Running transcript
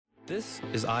This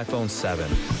is iPhone 7.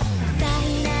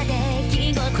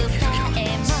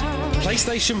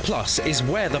 PlayStation Plus is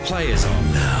where the players are.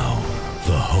 Now,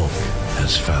 the Hulk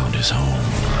has found his home.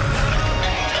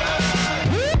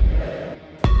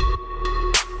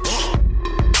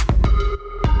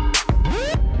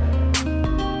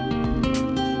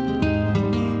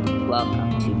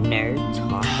 Welcome to Nerd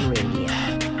Talk Radio.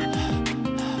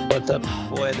 What's up,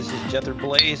 boy? This is Jether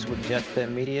Blaze with JetFit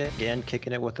Media, again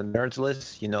kicking it with the Nerds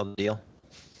List. You know the deal.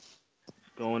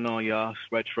 What's going on, y'all? It's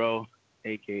Retro,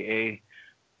 a.k.a.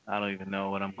 I don't even know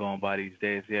what I'm going by these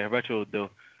days. Yeah, Retro will do.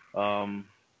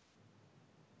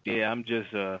 Yeah, I'm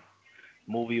just a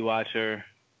movie watcher,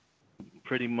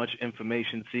 pretty much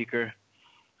information seeker,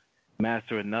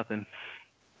 master of nothing.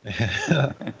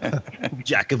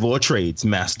 Jack of all trades,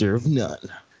 master of none.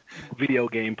 Video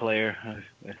game player.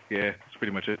 Yeah, that's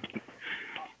pretty much it.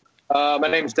 My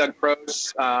name is Doug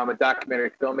Prose. I'm a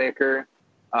documentary filmmaker.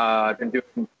 I've been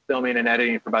doing filming and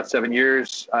editing for about 7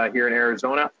 years here in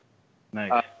Arizona.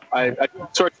 Nice. I do all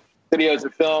sorts of videos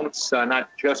and films, not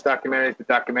just documentaries, but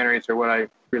documentaries are what I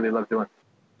really love doing.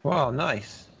 Wow,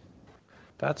 nice.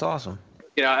 That's awesome.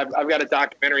 You know, I've got a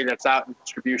documentary that's out in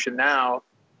distribution now,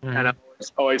 and I'm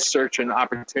always searching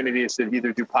opportunities to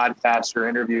either do podcasts or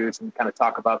interviews and kind of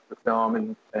talk about the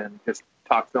film and just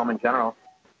talk film in general.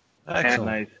 Excellent.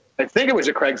 Nice. I think it was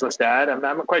a Craigslist ad. I'm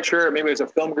not quite sure. Maybe it was a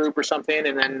film group or something.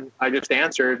 And then I just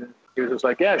answered. And he was just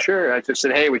like, yeah, sure. I just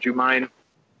said, hey, would you mind?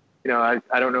 You know,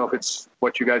 I don't know if it's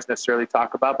what you guys necessarily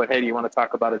talk about, but hey, do you want to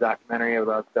talk about a documentary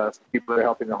about some people that are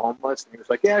helping the homeless? And he was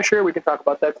like, yeah, sure. We can talk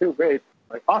about that too. Great.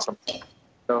 Like, awesome.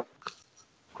 So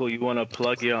Cool. You want to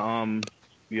plug your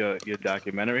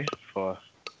documentary for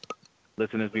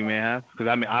listeners we may have? Because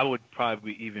I mean, I would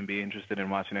probably even be interested in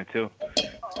watching it too.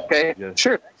 okay, Yes.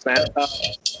 sure. Thanks, man.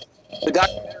 The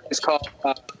documentary is called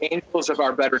Angels of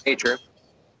Our Better Nature.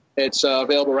 It's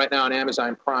available right now on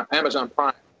Amazon Prime.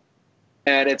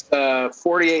 And it's a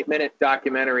 48-minute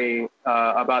documentary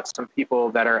about some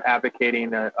people that are advocating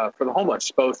for the homeless,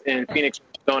 both in Phoenix,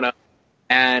 Arizona,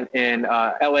 and in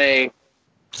L.A.,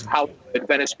 Hollywood,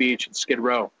 Venice Beach, and Skid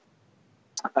Row.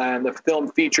 And the film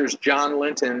features John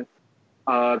Linton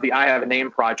of the I Have a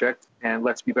Name project and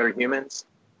Let's Be Better Humans,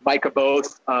 Micah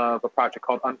Both of a project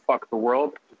called Unfuck the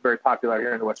World, which is very popular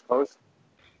here in the West Coast.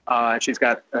 And she's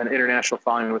got an international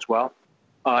following as well.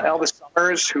 Elvis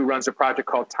Summers, who runs a project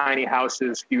called Tiny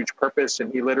Houses, Huge Purpose,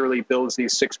 and he literally builds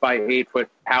these 6x8 foot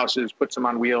houses, puts them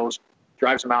on wheels,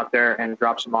 drives them out there, and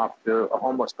drops them off to a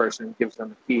homeless person, gives them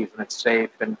the keys, and it's safe.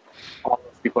 And all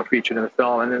those people are featured in the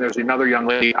film. And then there's another young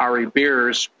lady, Ari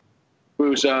Beers,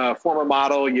 who's a former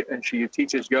model, and she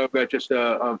teaches yoga, just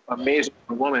an amazing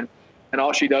woman. And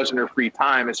all she does in her free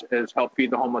time is help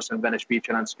feed the homeless in Venice Beach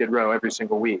and on Skid Row every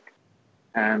single week.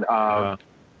 And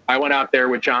I went out there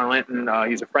with John Linton.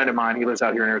 He's a friend of mine. He lives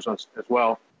out here in Arizona as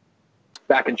well.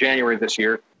 Back in January this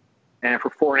year. And for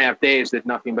 4.5 days, did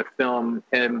nothing but film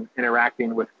him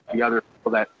interacting with the other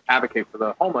people that advocate for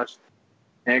the homeless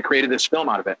and created this film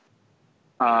out of it.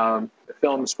 The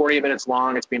film is 48 minutes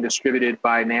long. It's being distributed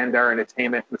by Nandar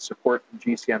Entertainment with support from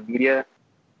GCM Media.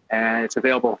 And it's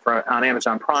available on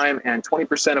Amazon Prime. And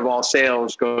 20% of all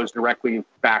sales goes directly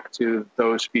back to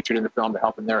those featured in the film to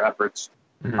help in their efforts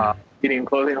feeding and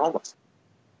clothing homeless.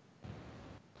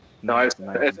 So as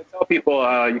I tell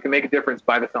people, you can make a difference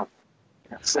by the film.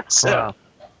 So, Wow.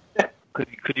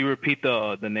 Could you repeat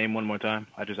the name one more time?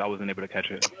 I wasn't able to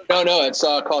catch it. No, it's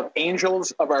called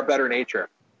Angels of Our Better Nature.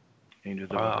 Angels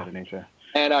of Our Better Nature.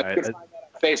 And you can find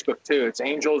that on Facebook too. It's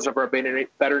Angels of Our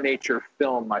Better Nature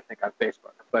Film, I think, on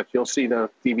Facebook. But you'll see the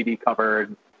DVD cover.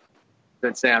 And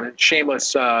that's I'm in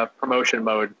shameless promotion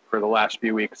mode for the last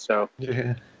few weeks. So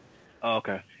Yeah. Oh,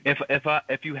 okay.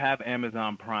 If you have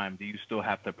Amazon Prime, do you still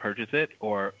have to purchase it,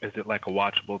 or is it like a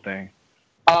watchable thing?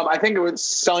 I think it was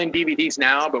selling DVDs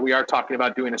now, but we are talking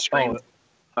about doing a stream.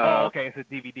 Okay, it's a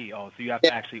DVD. Oh, so you have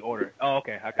to actually order it. Oh,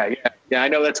 okay. Yeah, I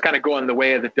know that's kind of going the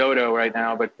way of the dodo right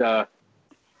now, but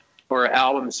or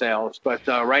album sales. But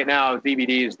right now,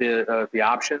 DVD is the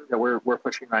option that we're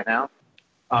pushing right now.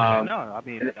 No, I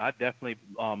mean, I definitely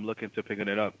look into picking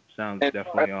it up. Sounds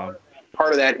definitely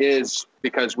Part of that is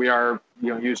because we are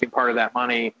using part of that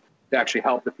money to actually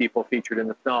help the people featured in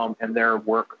the film and their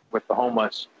work with the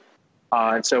homeless.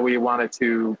 And so I wanted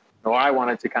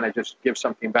to kind of just give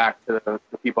something back to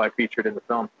the people I featured in the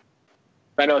film.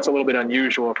 I know it's a little bit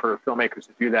unusual for filmmakers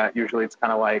to do that. Usually it's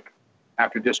kind of like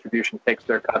after distribution takes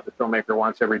their cut, the filmmaker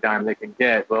wants every dime they can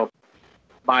get. Well,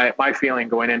 my feeling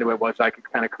going into it was I could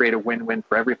kind of create a win-win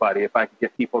for everybody. If I could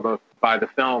get people to buy the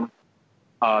film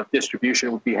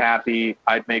Distribution would be happy.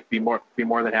 I'd be more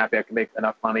than happy. I can make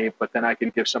enough money, but then I can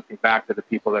give something back to the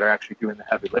people that are actually doing the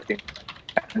heavy lifting.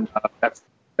 And that's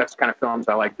the kind of films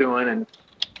I like doing, and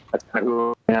that's kind of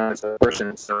who I am as a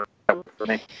person. So that worked for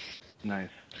me. Nice.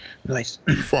 Nice.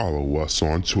 Follow us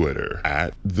on Twitter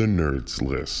at The Nerds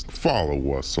List.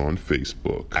 Follow us on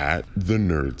Facebook at The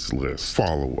Nerds List.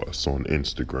 Follow us on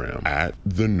Instagram at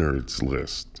The Nerds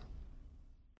List.